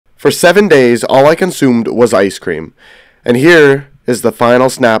For 7 days, all I consumed was ice cream. And here is the final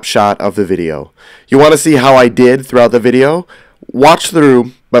snapshot of the video. You want to see how I did throughout the video? Watch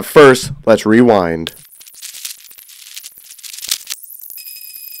through, but first, let's rewind.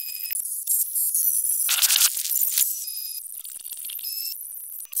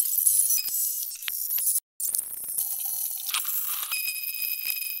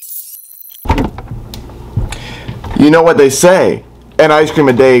 You know what they say, an ice cream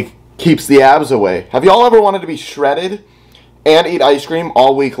a day keeps the abs away. Have y'all ever wanted to be shredded and eat ice cream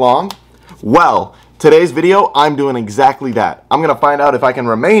all week long? Well, today's video, I'm doing exactly that. I'm gonna find out if I can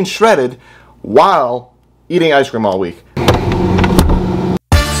remain shredded while eating ice cream all week.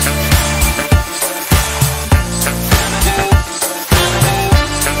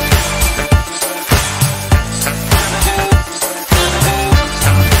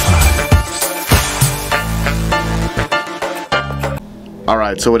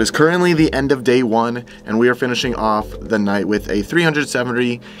 Alright, so it is currently the end of day 1, and we are finishing off the night with a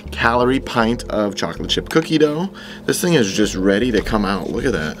 370 calorie pint of chocolate chip cookie dough. This thing is just ready to come out. Look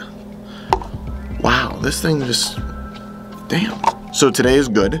at that. Wow, this thing just, damn. So today is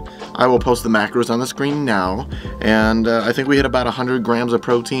good. I will post the macros on the screen now, and I think we hit about 100 grams of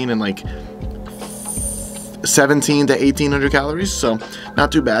protein and like 17 to 1800 calories, so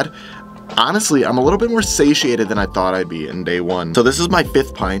not too bad. Honestly, I'm a little bit more satiated than I thought I'd be in day 1. So this is my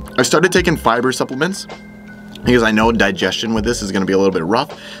 5th pint. I started taking fiber supplements because I know digestion with this is going to be a little bit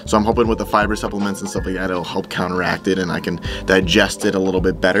rough. So I'm hoping with the fiber supplements and stuff like that, it'll help counteract it and I can digest it a little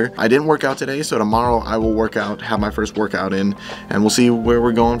bit better. I didn't work out today, so tomorrow I will work out, have my first workout in, and we'll see where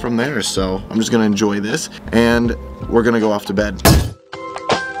we're going from there. So I'm just going to enjoy this, and we're going to go off to bed.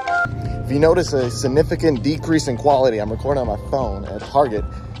 If you notice a significant decrease in quality, I'm recording on my phone at Target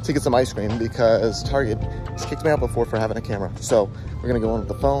to get some ice cream because Target has kicked me out before for having a camera. So we're gonna go on with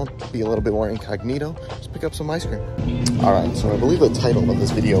the phone, be a little bit more incognito, just pick up some ice cream. All right, so I believe the title of this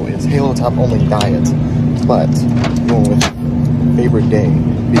video is Halo Top Only Diet, but I'm going with favorite day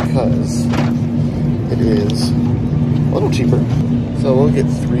because it is a little cheaper. So we'll get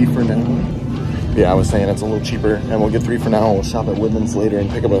 3 for now. Yeah, I was saying it's a little cheaper, and we'll get 3 for now, and we'll shop at Woodman's later and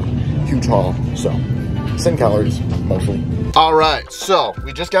pick up a huge haul. So 10 calories, mostly. All right, so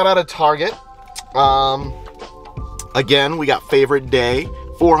we just got out of Target. Again, we got favorite day,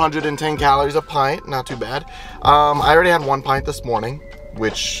 410 calories a pint, not too bad. I already had 1 pint this morning,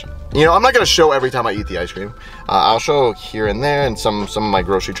 which, you know, I'm not gonna show every time I eat the ice cream. I'll show here and there and some of my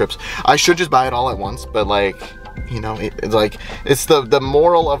grocery trips. I should just buy it all at once, but like, you know, it's like, it's the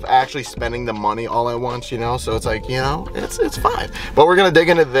moral of actually spending the money all at once, you know, so it's like, you know, it's fine. But we're gonna dig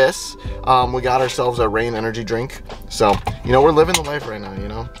into this. We got ourselves a Reign energy drink, so, you know, we're living the life right now, you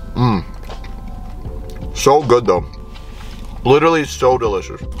know. So good though, literally so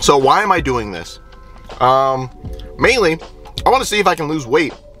delicious. So why am I doing this? Mainly, I want to see if I can lose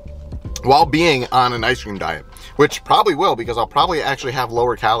weight while being on an ice cream diet, which probably will, because I'll probably actually have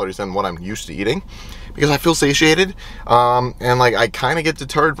lower calories than what I'm used to eating, because I feel satiated, and like I kind of get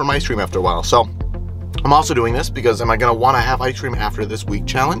deterred from ice cream after a while. So I'm also doing this because am I gonna want to have ice cream after this week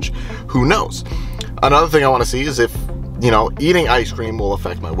challenge? Who knows? Another thing I want to see is if, you know, eating ice cream will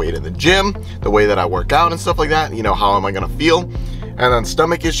affect my weight in the gym, the way that I work out and stuff like that. You know, how am I gonna feel? And then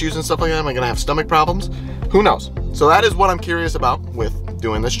stomach issues and stuff like that. Am I gonna have stomach problems? Who knows? So that is what I'm curious about with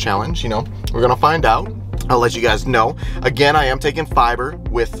doing this challenge. You know, we're gonna find out. I'll let you guys know. Again, I am taking fiber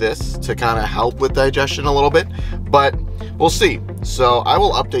with this to kind of help with digestion a little bit, but we'll see. So I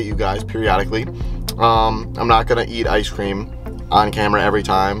will update you guys periodically. I'm not gonna eat ice cream on camera every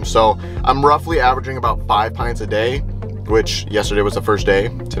time. So I'm roughly averaging about 5 pints a day, which yesterday was the first day.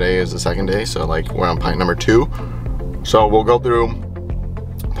 Today is the second day. So like we're on pint number 2. So we'll go through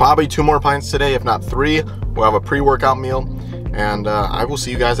probably 2 more pints today, if not 3. We'll have a pre-workout meal. And I will see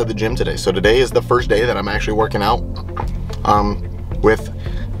you guys at the gym today. So today is the first day that I'm actually working out with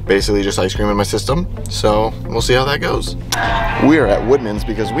basically just ice cream in my system. So we'll see how that goes. We are at Woodman's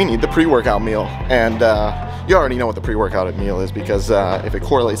because we need the pre-workout meal. And you already know what the pre-workout meal is because if it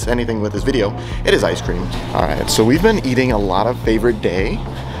correlates to anything with this video, it is ice cream. All right, so we've been eating a lot of favorite day.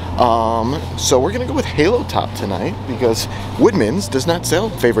 So we're gonna go with Halo Top tonight because Woodman's does not sell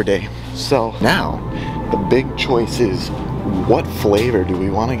favorite day. So now the big choice is, what flavor do we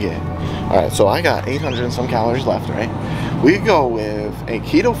want to get? All right, so I got 800 and some calories left, right? We go with a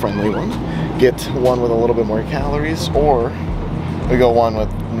keto-friendly one, get one with a little bit more calories, or we go one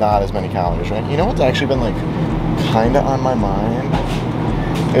with not as many calories, right? You know what's actually been like kind of on my mind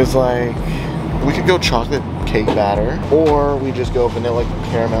is like, we could go chocolate cake batter, or we just go vanilla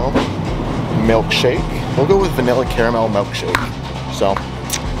caramel milkshake. We'll go with vanilla caramel milkshake. So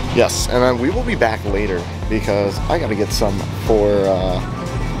Yes, and then we will be back later because I gotta get some for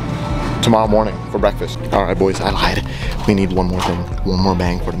tomorrow morning for breakfast. All right, boys, I lied. We need one more thing, one more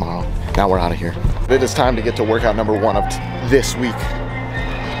bang for tomorrow. Now we're out of here. It is time to get to workout number 1 of this week.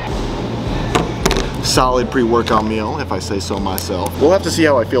 Solid pre-workout meal, if I say so myself. We'll have to see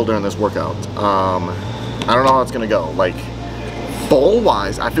how I feel during this workout. I don't know how it's gonna go. Like,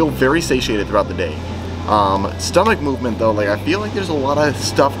 full-wise, I feel very satiated throughout the day. Stomach movement though, like I feel like there's a lot of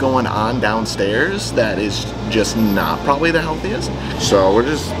stuff going on downstairs that is just not probably the healthiest. So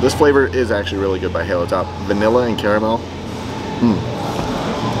this flavor is actually really good by Halo Top. Vanilla and caramel.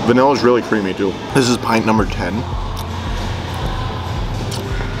 Vanilla is really creamy too. This is pint number 10.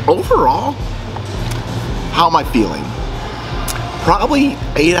 Overall, how am I feeling? Probably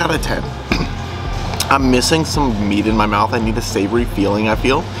 8 out of 10. I'm missing some meat in my mouth. I need a savory feeling, I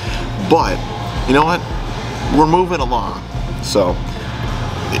feel. But, you know what? We're moving along. So,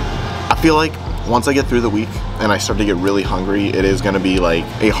 I feel like once I get through the week and I start to get really hungry, it is gonna be like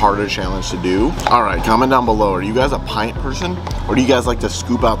a harder challenge to do. All right, comment down below. Are you guys a pint person? Or do you guys like to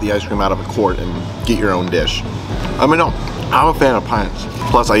scoop out the ice cream out of a quart and get your own dish? Let me know. I'm a fan of pints.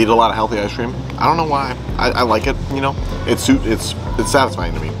 Plus, I eat a lot of healthy ice cream. I don't know why. I like it, you know? It's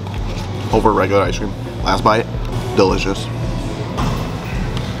satisfying to me. Over regular ice cream. Last bite, delicious.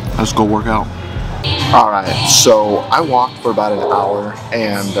 Let's go work out. All right, so I walked for about an hour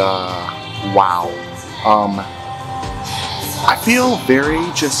and wow. I feel very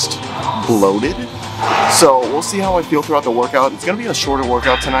just bloated. So we'll see how I feel throughout the workout. It's gonna be a shorter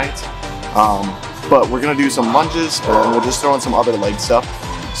workout tonight. But we're gonna do some lunges and we'll just throw in some other leg stuff.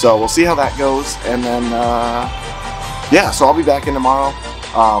 So we'll see how that goes. And then, yeah, so I'll be back in tomorrow.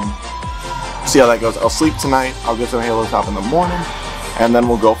 See how that goes. I'll sleep tonight. I'll get some Halo Top in the morning. And then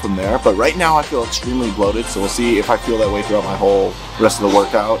we'll go from there. But right now I feel extremely bloated. So we'll see if I feel that way throughout my whole rest of the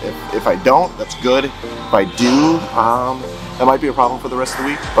workout. If I don't, that's good. If I do, that might be a problem for the rest of the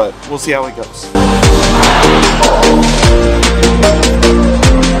week. But we'll see how it goes.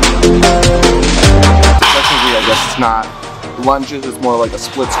 Technically, I guess it's not lunges, it's more like a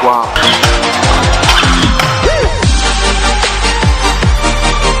split squat.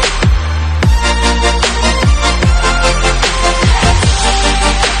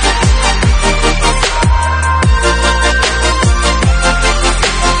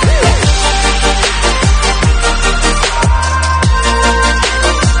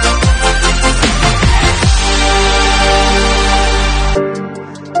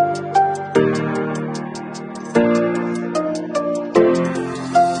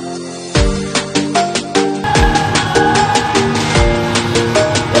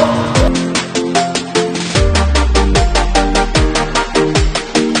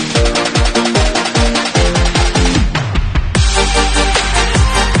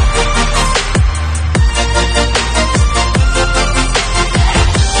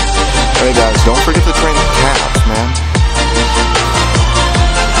 Hey guys, don't forget to train the calves, man.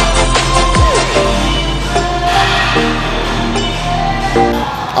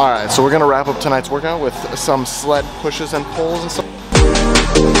 Alright, so we're gonna wrap up tonight's workout with some sled pushes and pulls and stuff.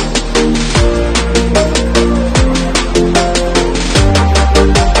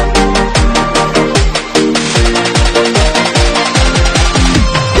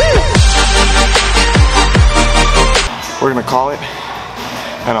 We're gonna call it.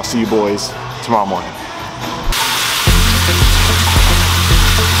 And I'll see you boys tomorrow morning.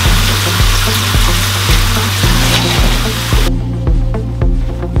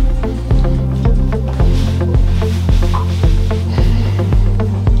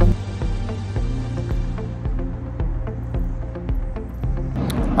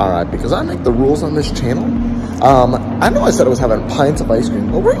 Alright, because I make the rules on this channel, I know I said I was having pints of ice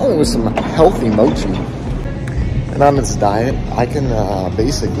cream, but we're going with some healthy mochi. And on this diet, I can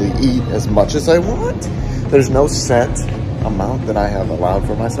basically eat as much as I want. There's no set amount that I have allowed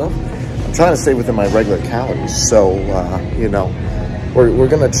for myself. I'm trying to stay within my regular calories, so you know, we're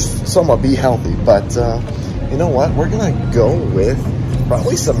gonna somewhat be healthy. But you know what? We're gonna go with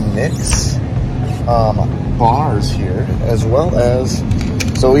probably some Nick's bars here, as well as.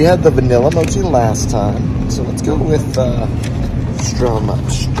 So we had the vanilla mochi last time, so let's go with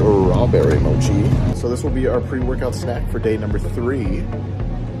strawberry mochi. So this will be our pre-workout snack for day number 3.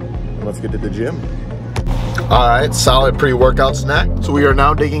 And let's get to the gym. All right, solid pre-workout snack. So we are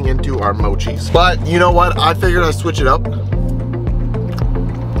now digging into our mochis. But you know what? I figured I'd switch it up.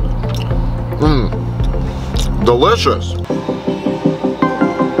 Delicious.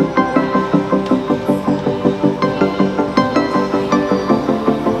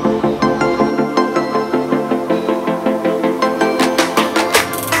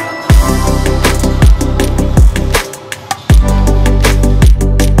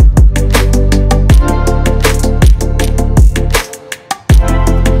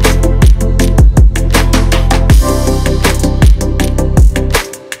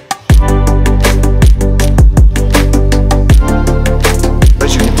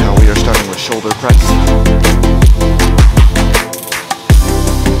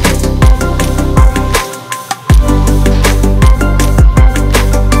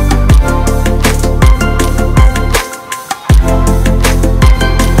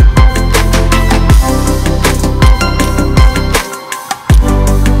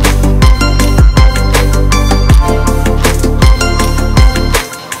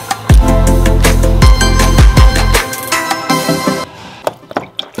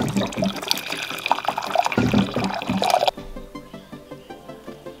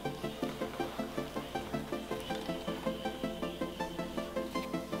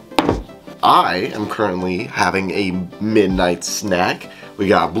 I am currently having a midnight snack. We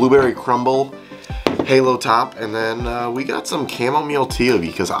got blueberry crumble, Halo Top, and then we got some chamomile tea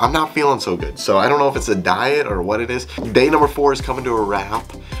because I'm not feeling so good. So I don't know if it's a diet or what it is. Day number 4 is coming to a wrap.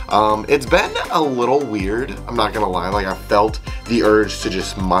 It's been a little weird, I'm not gonna lie. Like, I felt the urge to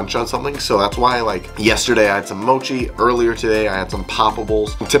just munch on something, so that's why, like, yesterday I had some mochi, earlier today I had some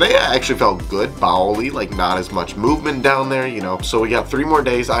poppables. Today I actually felt good, bowely, like not as much movement down there, you know. So we got 3 more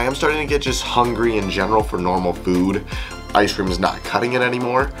days. I am starting to get just hungry in general for normal food. Ice cream is not cutting it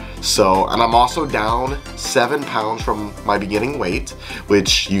anymore. So, and I'm also down 7 pounds from my beginning weight,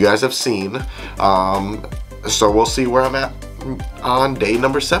 which you guys have seen. So we'll see where I'm at on day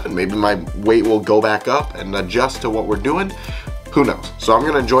number 7. Maybe my weight will go back up and adjust to what we're doing. Who knows? So I'm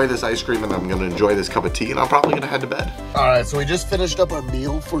gonna enjoy this ice cream and I'm gonna enjoy this cup of tea, and I'm probably gonna head to bed. All right, so we just finished up our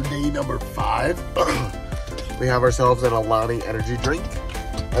meal for day number 5. We have ourselves an Alani energy drink,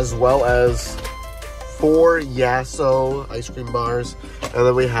 as well as 4 Yasso ice cream bars, and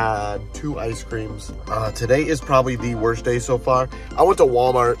then we had 2 ice creams. Today is probably the worst day so far. I went to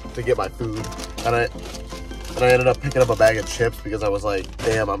Walmart to get my food, and I ended up picking up a bag of chips because I was like,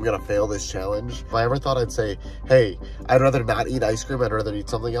 damn, I'm gonna fail this challenge. If I ever thought I'd say, hey, I'd rather not eat ice cream, I'd rather eat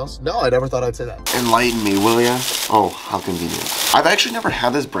something else. No, I never thought I'd say that. Enlighten me, will ya? Oh, how convenient. I've actually never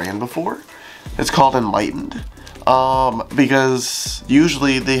had this brand before. It's called Enlightened. Because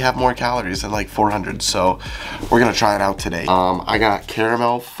usually they have more calories than like 400, so we're gonna try it out today. I got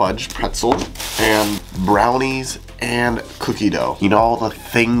caramel fudge pretzel and brownies and cookie dough. You know, all the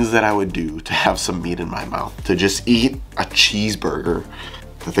things that I would do to have some meat in my mouth, to just eat a cheeseburger,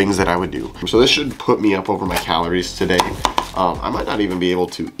 the things that I would do. So this should put me up over my calories today. I might not even be able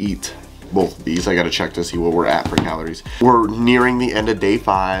to eat both of these. I gotta check to see where we're at for calories. We're nearing the end of day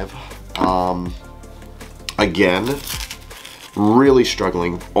 5. Again, really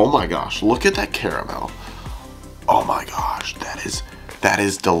struggling. Oh my gosh, look at that caramel. Oh my gosh, that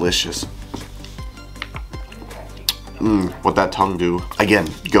is delicious. What that tongue do. Again,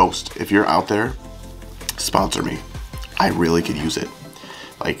 Ghost, if you're out there, sponsor me. I really could use it.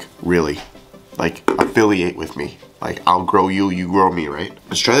 Like, really. Like, affiliate with me. Like, I'll grow you, you grow me, right?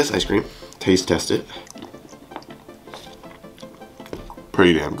 Let's try this ice cream. Taste test it.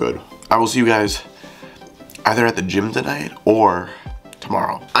 Pretty damn good. I will see you guys either at the gym tonight or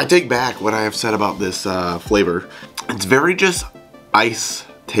tomorrow. I take back what I have said about this flavor. It's very just ice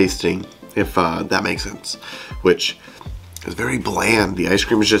tasting, if that makes sense, which is very bland. The ice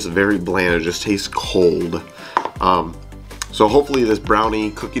cream is just very bland. It just tastes cold. So hopefully this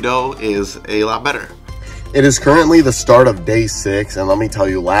brownie cookie dough is a lot better. It is currently the start of day 6, and let me tell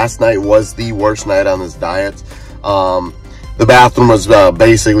you, last night was the worst night on this diet. The bathroom was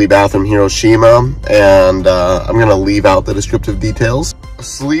basically bathroom Hiroshima, and I'm gonna leave out the descriptive details.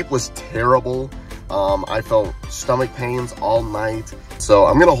 Sleep was terrible. I felt stomach pains all night. So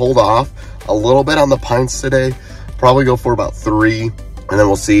I'm gonna hold off a little bit on the pints today. Probably go for about 3, and then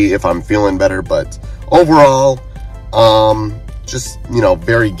we'll see if I'm feeling better. But overall, just, you know,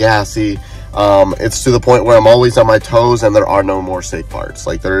 very gassy. It's to the point where I'm always on my toes and there are no more safe parts.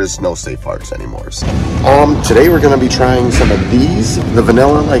 Like, there is no safe parts anymore. So. Today we're gonna be trying some of these, the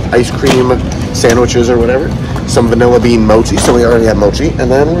vanilla like ice cream sandwiches or whatever. Some vanilla bean mochi, so we already have mochi.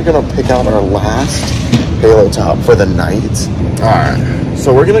 And then we're gonna pick out our last Halo Top for the night. All right,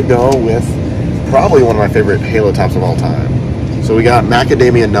 so we're gonna go with probably one of my favorite Halo Tops of all time. So we got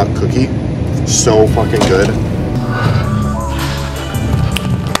macadamia nut cookie, so fucking good.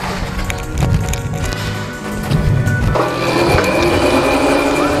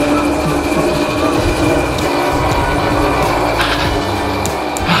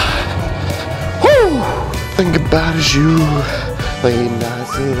 Think about is you, late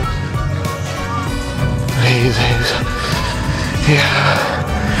nights in days, yeah.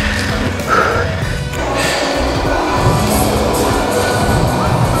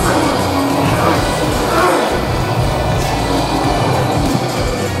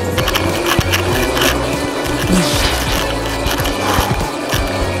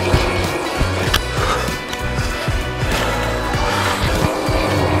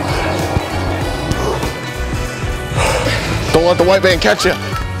 Don't let the white man catch you.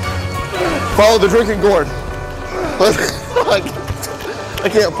 Follow the drinking gourd. I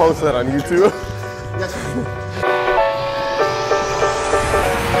can't post that on YouTube.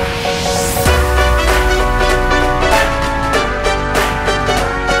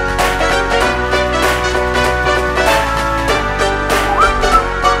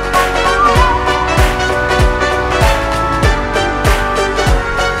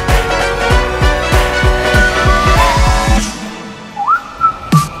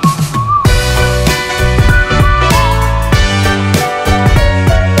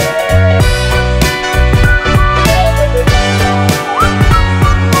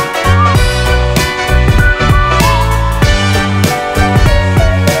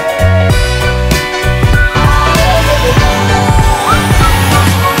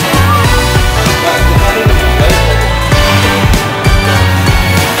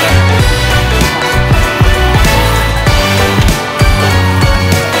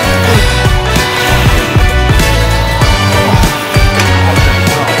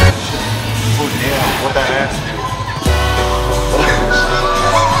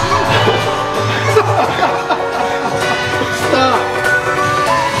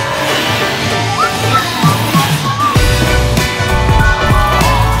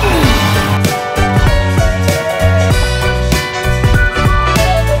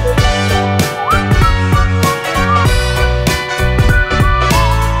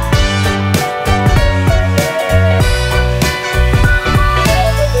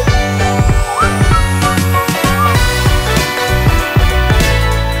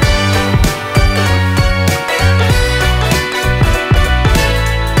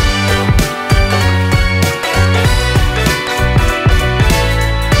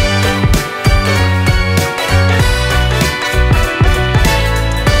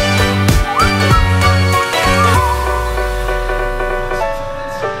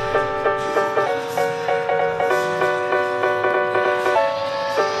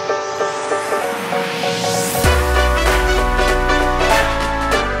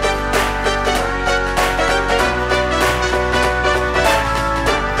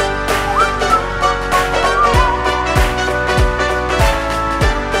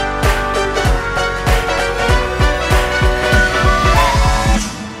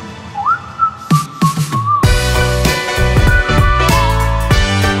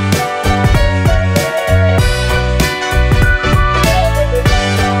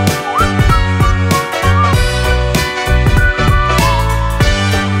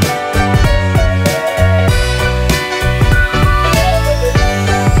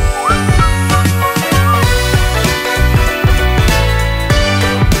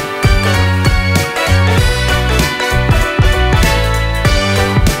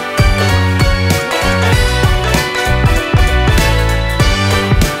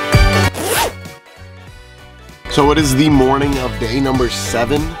 So it is the morning of day number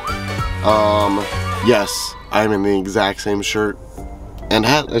 7. Yes, I'm in the exact same shirt and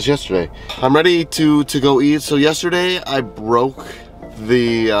hat as yesterday. I'm ready to go eat. So yesterday I broke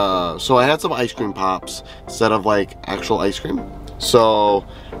the, so I had some ice cream pops instead of like actual ice cream. So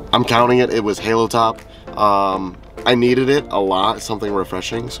I'm counting it, it was Halo Top. I needed it a lot, something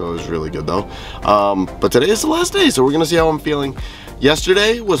refreshing, so it was really good though. But today is the last day, so we're gonna see how I'm feeling.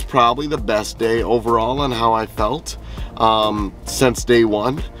 Yesterday was probably the best day overall on how I felt since day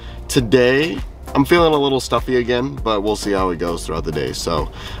 1. Today, I'm feeling a little stuffy again, but we'll see how it goes throughout the day. So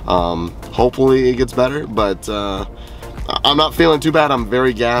hopefully it gets better, but I'm not feeling too bad. I'm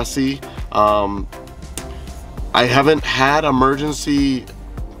very gassy. I haven't had emergency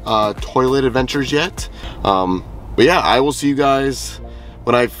toilet adventures yet. But yeah, I will see you guys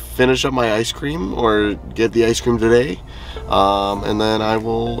when I finish up my ice cream or get the ice cream today. And then I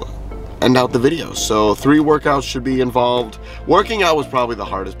will end out the video. So 3 workouts should be involved. Working out was probably the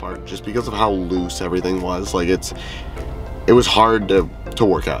hardest part just because of how loose everything was. Like it was hard to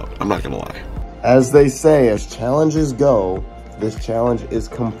work out, I'm not gonna lie. As they say, as challenges go, this challenge is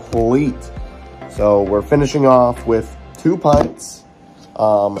complete. So we're finishing off with 2 pints.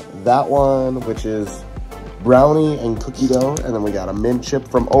 That one, which is brownie and cookie dough, and then we got a mint chip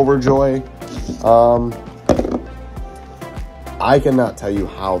from Overjoy. I cannot tell you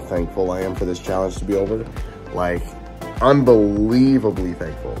how thankful I am for this challenge to be over. Like, unbelievably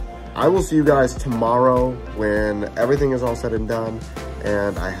thankful. I will see you guys tomorrow when everything is all said and done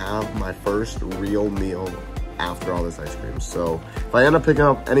and I have my first real meal after all this ice cream. So if I end up picking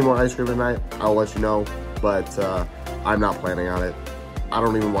up any more ice cream tonight, I'll let you know, but I'm not planning on it. I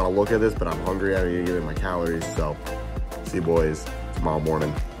don't even want to look at this, but I'm hungry. I need to get in my calories, so see you boys tomorrow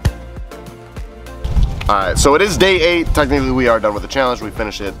morning. Alright, so it is day 8. Technically, we are done with the challenge. We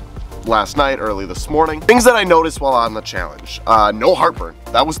finished it last night, early this morning. Things that I noticed while on the challenge. No heartburn.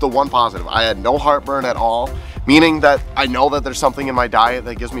 That was the one positive. I had no heartburn at all, meaning that I know that there's something in my diet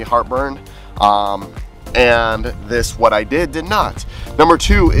that gives me heartburn. And this, what I did not. Number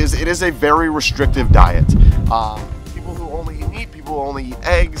 2 is it is a very restrictive diet. People who only eat meat, people who only eat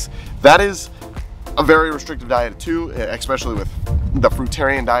eggs, that is a very restrictive diet too, especially with the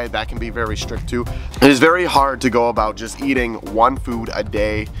fruitarian diet. That can be very strict too. It is very hard to go about just eating one food a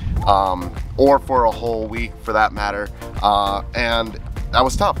day or for a whole week for that matter, and that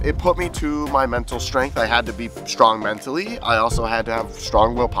was tough. It put me to my mental strength. I had to be strong mentally. I also had to have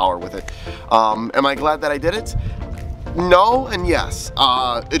strong willpower with it. Am I glad that I did it? No and yes.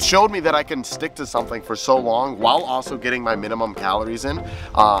 It showed me that I can stick to something for so long while also getting my minimum calories in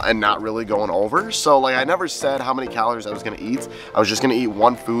and not really going over. So like, I never said how many calories I was gonna eat. I was just gonna eat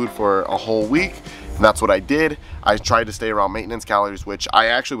one food for a whole week, and that's what I did. I tried to stay around maintenance calories, which I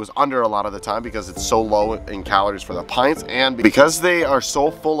actually was under a lot of the time because it's so low in calories for the pints, and because they are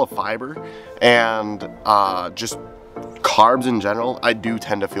so full of fiber and just carbs in general, I do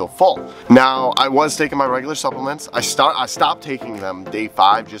tend to feel full. Now, I was taking my regular supplements. I stopped taking them day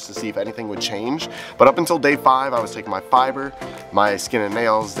 5 just to see if anything would change. But up until day 5, I was taking my fiber, my skin and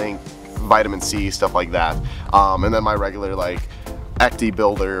nails, zinc, vitamin C, stuff like that. And then my regular like Ecti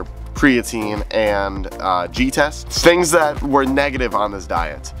Builder, creatine, and G-Test. Things that were negative on this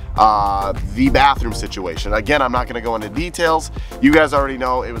diet. The bathroom situation. Again, I'm not going to go into details. You guys already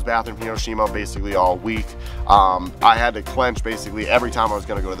know it was bathroom Hiroshima basically all week. I had to clench basically every time I was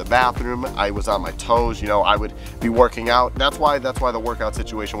going to go to the bathroom. I was on my toes, you know, I would be working out. That's why the workout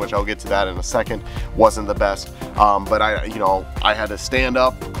situation, which I'll get to that in a second, wasn't the best. But I had to stand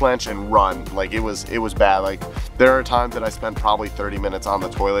up, clench, and run. Like it was bad. Like there are times that I spent probably 30 minutes on the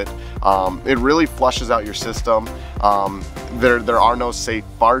toilet. It really flushes out your system. There are no safe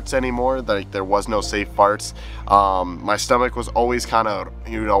farts anymore. Like there was no safe farts. My stomach was always kind of,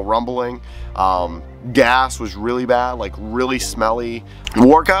 rumbling. Gas was really bad, like really smelly.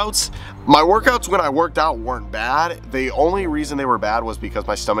 Workouts, my workouts when I worked out weren't bad. The only reason they were bad was because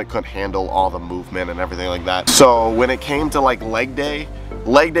my stomach couldn't handle all the movement and everything like that. So when it came to like leg day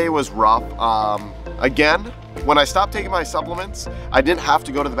was rough. Again, when I stopped taking my supplements, I didn't have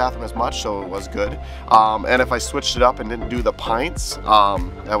to go to the bathroom as much, so it was good. And if I switched it up and didn't do the pints,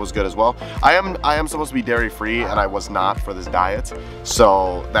 that was good as well. I am supposed to be dairy free, and I was not for this diet,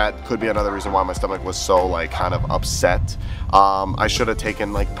 so that could be another reason why my stomach was so like kind of upset. I should have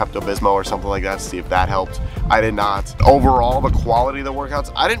taken like Pepto-Bismol or something like that to see if that helped. I did not. Overall, the quality of the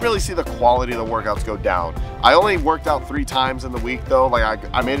workouts, I didn't really see the quality of the workouts go down. I only worked out 3 times in the week though. Like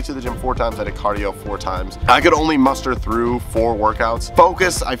I made it to the gym 4 times, I did cardio 4 times. I could only muster through 4 workouts.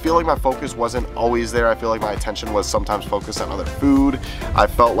 Focus, I feel like my focus wasn't always there. I feel like my attention was sometimes focused on other food. I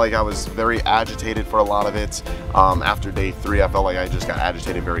felt like I was very agitated for a lot of it. After day 3, I felt like I just got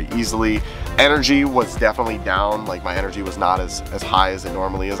agitated very easily. Energy was definitely down. Like my energy was not as high as it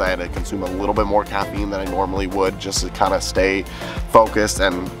normally is. I had to consume a little bit more caffeine than I normally would just to kind of stay focused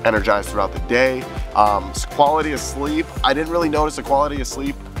and energized throughout the day. Quality of sleep, I didn't really notice the quality of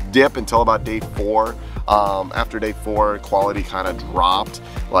sleep dip until about day 4. After day 4, quality kind of dropped.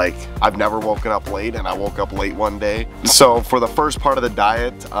 Like I've never woken up late, and I woke up late one day. So for the first part of the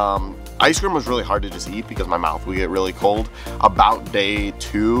diet, ice cream was really hard to just eat because my mouth would get really cold. About day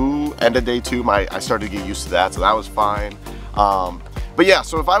 2, end of day 2, I started to get used to that, so that was fine. But yeah,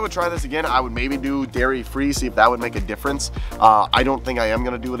 so if I would try this again, I would maybe do dairy free, see if that would make a difference. I don't think I am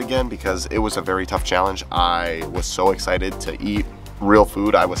gonna do it again because it was a very tough challenge. I was so excited to eat real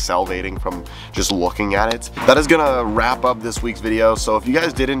food. I was salivating from just looking at it. That is gonna wrap up this week's video. So if you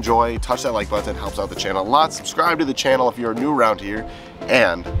guys did enjoy, touch that like button, helps out the channel a lot. Subscribe to the channel if you're new around here,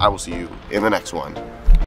 and I will see you in the next one.